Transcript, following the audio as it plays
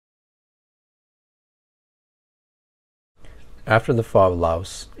After the fall of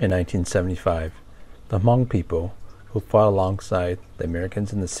Laos in 1975, the Hmong people, who fought alongside the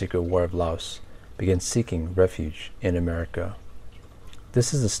Americans in the Secret War of Laos, began seeking refuge in America.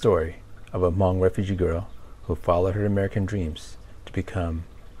 This is the story of a Hmong refugee girl who followed her American dreams to become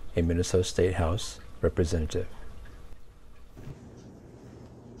a Minnesota State House representative.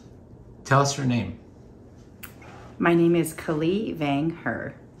 Tell us your name. My name is Kali Vang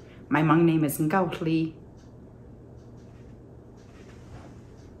Her. My Hmong name is Ngao Li.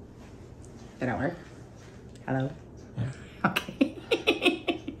 Did that work? Hello? Yeah. Okay.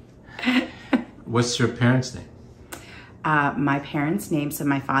 What's your parents' name? My parents' name, so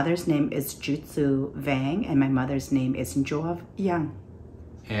my father's name is Jutsu Vang and my mother's name is Njov Yang.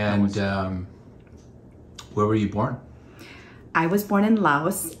 And where were you born? I was born in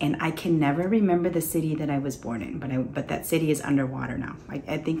Laos, and I can never remember the city that I was born in, but that city is underwater now.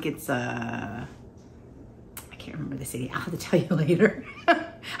 I think it's I can't remember the city. I'll have to tell you later.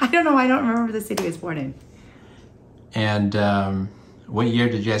 I don't know. I don't remember the city I was born in. And what year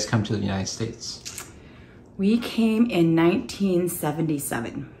did you guys come to the United States? We came in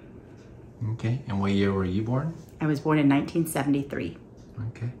 1977. Okay. And what year were you born? I was born in 1973.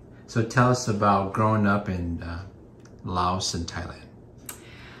 Okay. So tell us about growing up in Laos and Thailand.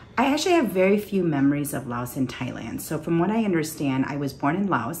 I actually have very few memories of Laos and Thailand. So from what I understand, I was born in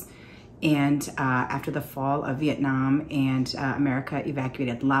Laos, and after the fall of Vietnam and America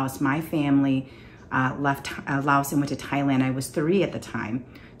evacuated Laos, my family left Laos and went to Thailand. I was 3 at the time,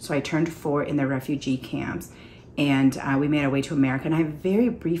 so I turned 4 in the refugee camps, and we made our way to America. And I have very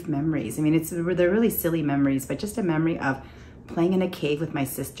brief memories. I mean, they're really silly memories, but just a memory of playing in a cave with my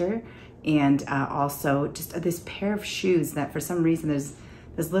sister, and also just this pair of shoes that for some reason there's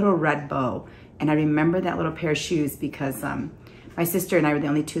this little red bow. And I remember that little pair of shoes because my sister and I were the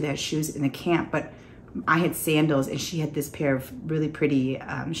only 2 that had shoes in the camp, but I had sandals and she had this pair of really pretty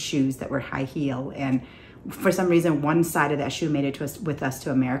shoes that were high heel. And for some reason, one side of that shoe made it with us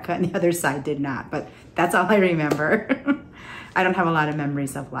to America and the other side did not. But that's all I remember. I don't have a lot of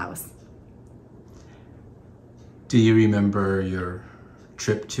memories of Laos. Do you remember your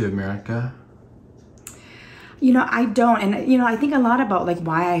trip to America? You know, I don't. And, you know, I think a lot about like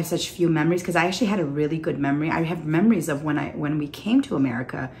why I have such few memories, because I actually had a really good memory. I have memories of when we came to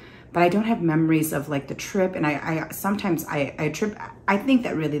America, but I don't have memories of like the trip. And I sometimes I think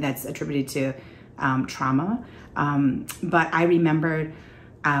that really that's attributed to trauma. But I remember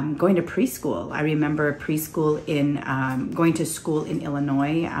going to preschool. I remember preschool in going to school in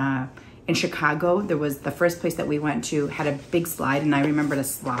Illinois. In Chicago, there was the first place that we went to had a big slide, and I remembered a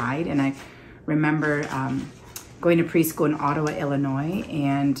slide, and I remember going to preschool in Ottawa, Illinois,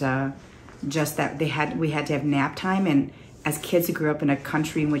 and just that we had to have nap time. And as kids who grew up in a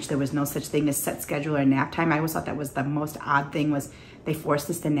country in which there was no such thing as set schedule or nap time, I always thought that was the most odd thing, was they forced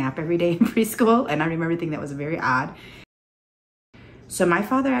us to nap every day in preschool, and I remember thinking that was very odd. So my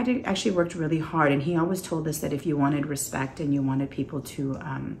father actually worked really hard, and he always told us that if you wanted respect and you wanted people to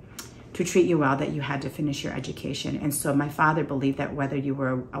treat you well, that you had to finish your education. And so my father believed that whether you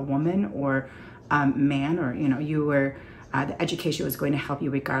were a woman or a man, or you were the education was going to help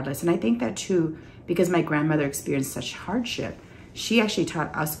you regardless. And I think that too, because my grandmother experienced such hardship, she actually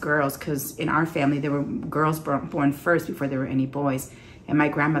taught us girls, because in our family there were girls born first before there were any boys. And my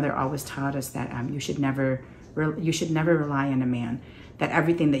grandmother always taught us that you should never rely on a man, that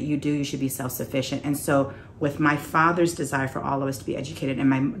everything that you do, you should be self-sufficient. And so with my father's desire for all of us to be educated and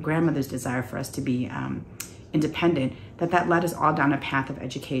my grandmother's desire for us to be independent, that led us all down a path of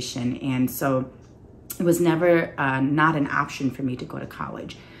education. And so it was never not an option for me to go to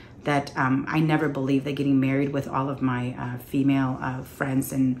college. That I never believed that getting married with all of my female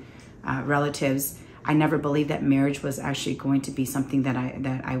friends and relatives, I never believed that marriage was actually going to be something that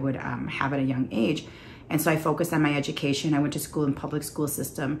I would have at a young age. And so I focused on my education. I went to school in public school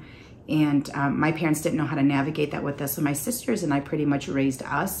system, and my parents didn't know how to navigate that with us. So my sisters and I pretty much raised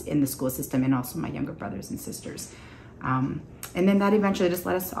us in the school system, and also my younger brothers and sisters. And then that eventually just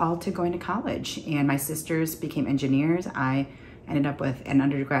led us all to going to college. And my sisters became engineers. I ended up with an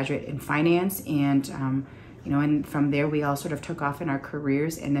undergraduate in finance, and and from there we all sort of took off in our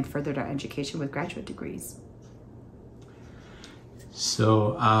careers and then furthered our education with graduate degrees.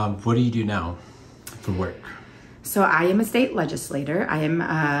 So what do you do now for work? So I am a state legislator. I am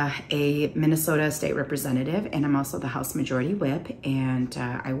a Minnesota state representative, and I'm also the House Majority Whip, and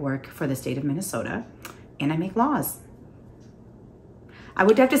I work for the state of Minnesota, and I make laws. I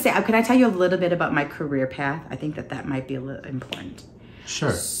would have to say, can I tell you a little bit about my career path? I think that might be a little important.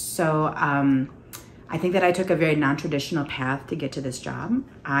 Sure. So I think that I took a very non-traditional path to get to this job.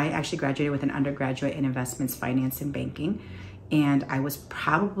 I actually graduated with an undergraduate in investments, finance, and banking. And I was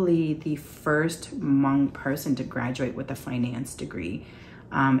probably the first Hmong person to graduate with a finance degree.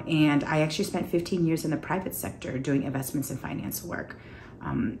 And I actually spent 15 years in the private sector doing investments and finance work.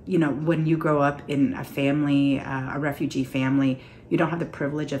 You know, when you grow up in a family, a refugee family, you don't have the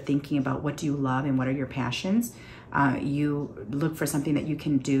privilege of thinking about what do you love and what are your passions. You look for something that you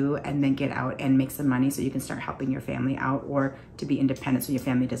can do and then get out and make some money so you can start helping your family out, or to be independent so your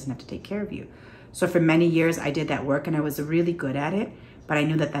family doesn't have to take care of you. So for many years I did that work and I was really good at it, but I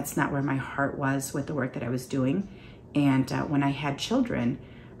knew that that's not where my heart was with the work that I was doing. And when I had children,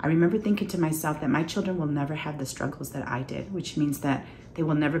 I remember thinking to myself that my children will never have the struggles that I did, which means that they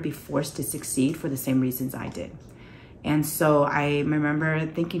will never be forced to succeed for the same reasons I did. And so I remember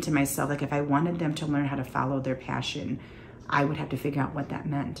thinking to myself, like, if I wanted them to learn how to follow their passion, I would have to figure out what that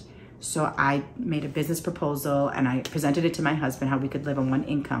meant. So I made a business proposal and I presented it to my husband, how we could live on one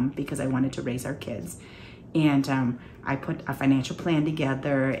income, because I wanted to raise our kids. And I put a financial plan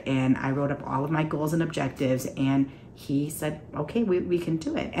together and I wrote up all of my goals and objectives, and he said, okay, we can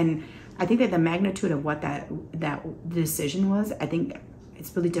do it. And I think that the magnitude of what that decision was, I think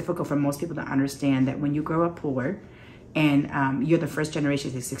it's really difficult for most people to understand that when you grow up poor and you're the first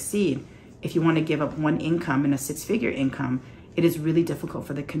generation to succeed, if you want to give up one income and a six-figure income, it is really difficult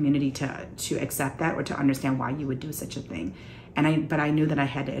for the community to accept that or to understand why you would do such a thing. But I knew that I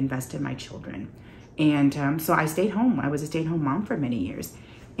had to invest in my children. And so I stayed home. I was a stay-at-home mom for many years.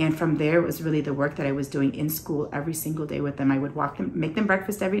 And from there, it was really the work that I was doing in school every single day with them. I would walk them, make them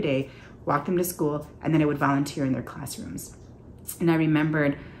breakfast every day, walk them to school, and then I would volunteer in their classrooms. And I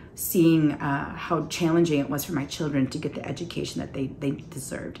remembered seeing how challenging it was for my children to get the education that they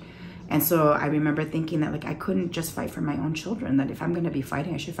deserved. And so I remember thinking that, like, I couldn't just fight for my own children, that if I'm going to be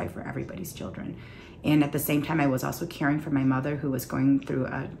fighting, I should fight for everybody's children. And at the same time, I was also caring for my mother, who was going through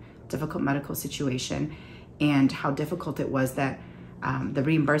a difficult medical situation, and how difficult it was that the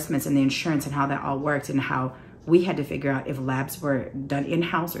reimbursements and the insurance and how that all worked, and how we had to figure out if labs were done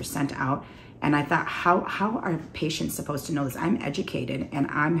in-house or sent out. And I thought, how are patients supposed to know this? I'm educated and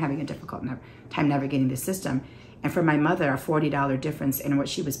I'm having a difficult time navigating the system. And for my mother, a $40 difference in what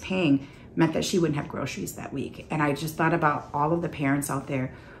she was paying meant that she wouldn't have groceries that week. And I just thought about all of the parents out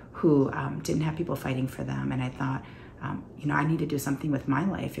there who didn't have people fighting for them. And I thought, you know, I need to do something with my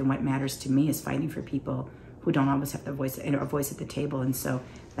life. And what matters to me is fighting for people who don't always have a voice at the table. And so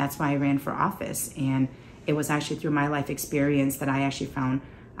that's why I ran for office. And it was actually through my life experience that I actually found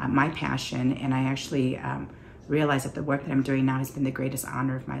my passion. And I actually realized that the work that I'm doing now has been the greatest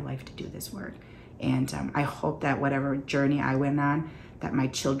honor of my life to do this work. And I hope that whatever journey I went on, that my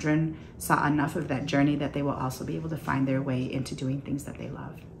children saw enough of that journey that they will also be able to find their way into doing things that they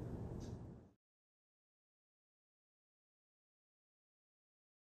love.